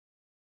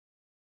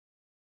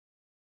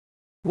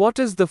What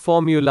is the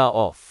formula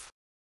of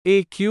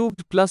a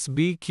cubed plus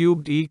b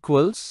cubed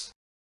equals?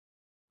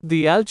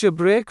 The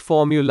algebraic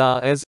formula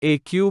is a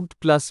cubed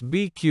plus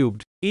b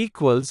cubed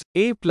equals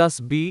a plus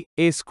b,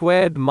 a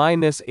squared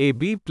minus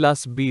ab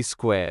plus b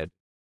squared.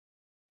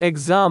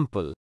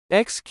 Example: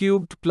 x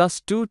cubed plus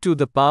 2 to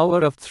the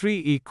power of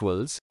 3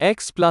 equals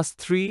x plus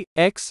 3,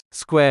 x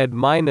squared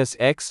minus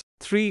x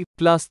 3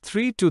 plus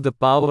 3 to the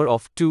power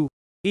of 2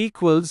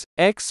 equals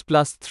x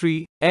plus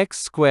 3, x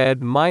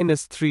squared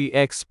minus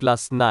 3x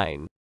plus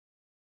 9.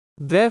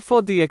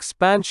 Therefore the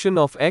expansion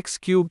of x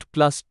cubed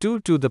plus 2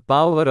 to the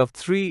power of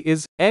 3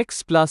 is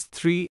x plus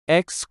 3,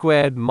 x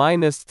squared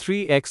minus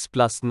 3x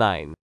plus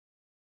 9.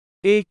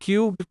 A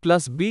cubed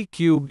plus b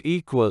cubed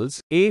equals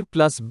a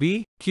plus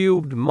b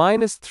cubed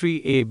minus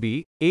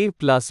 3ab, a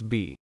plus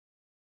b.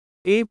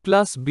 A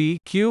plus b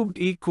cubed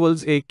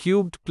equals a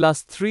cubed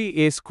plus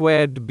 3a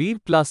squared b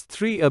plus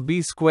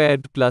 3ab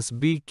squared plus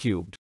b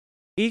cubed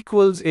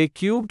equals a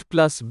cubed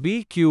plus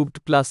b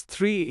cubed plus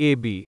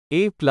 3ab,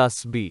 a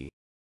plus b.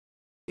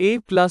 A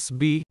plus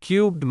b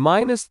cubed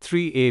minus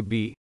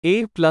 3ab,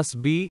 a plus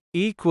b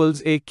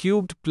equals a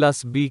cubed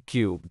plus b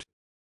cubed.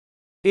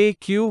 A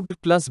cubed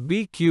plus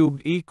b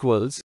cubed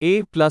equals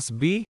a plus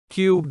b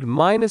cubed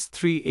minus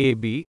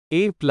 3ab,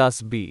 a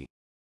plus b.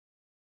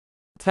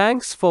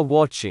 Thanks for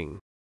watching.